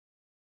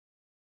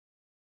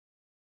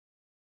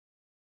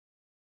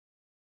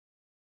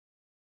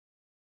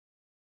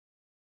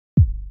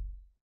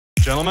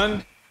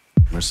Gentlemen,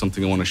 there's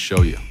something I want to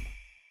show you.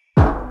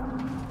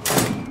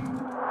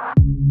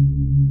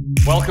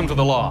 Welcome to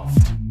the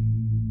Loft.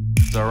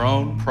 It's our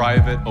own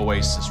private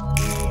oasis.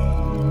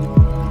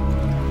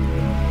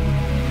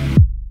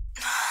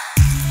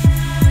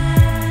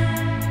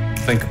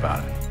 Think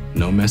about it.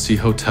 No messy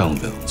hotel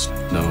bills.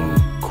 No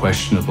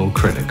questionable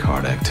credit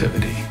card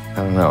activity. I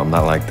don't know, I'm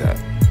not like that.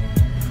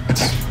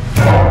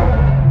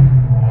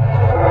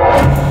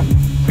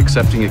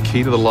 Accepting a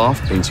key to the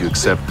loft means you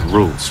accept the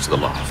rules to the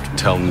loft.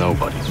 Tell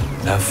nobody.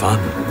 Have fun.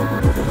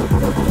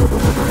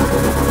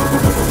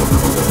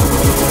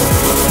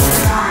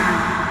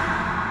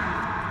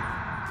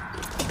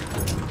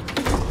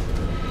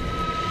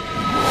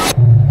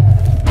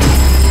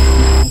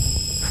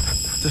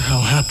 What the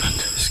hell happened?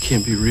 This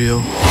can't be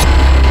real.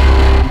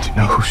 Do you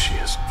know who she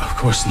is? Of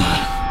course not.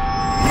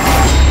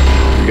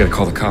 We gotta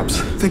call the cops.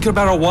 Thinking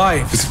about our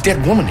wives. There's a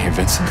dead woman here,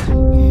 Vincent.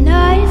 And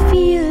I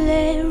feel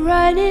it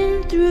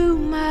running through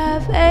my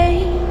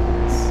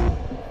veins.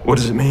 What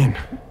does it mean?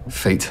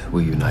 Fate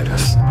will unite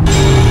us.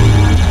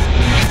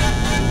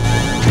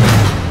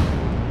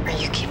 Are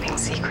you keeping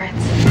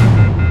secrets?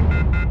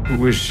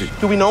 Who is she?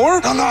 Do we know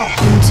her? No.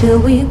 Until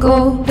we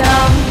go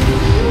down.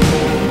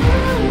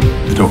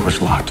 The door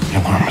was locked. The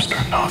alarm was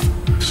turned off.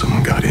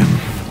 Someone got in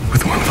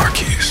with one of our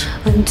keys.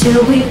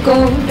 Until we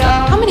go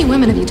down. How many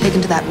women have you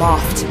taken to that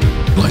loft?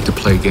 You like to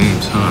play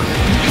games, huh?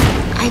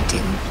 I do.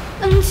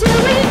 Until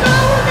we go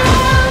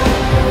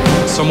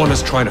down. Someone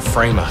is trying to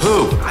frame us.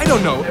 Who? I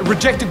don't know. A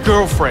rejected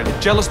girlfriend, a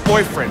jealous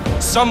boyfriend,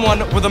 someone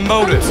with a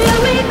motive.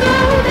 Until we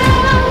go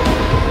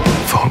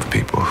down. Follow the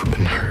people who've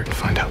been hurt and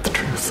find out the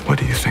truth. What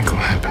do you think will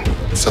happen?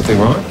 Something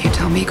wrong? You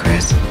tell me,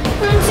 Chris.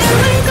 Until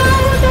we go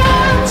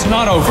down. It's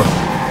not over.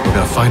 We're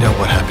gonna find out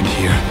what happened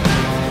here,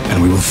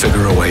 and we will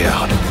figure a way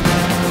out.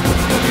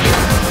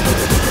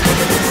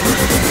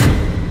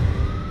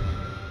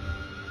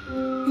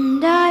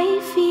 And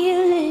I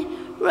feel it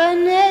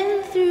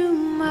running through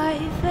my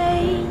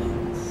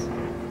veins.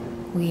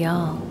 We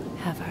all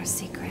have our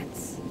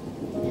secrets.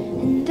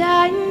 And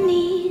I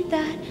need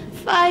that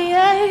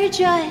fire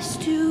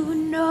just to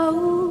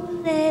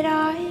know that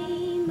I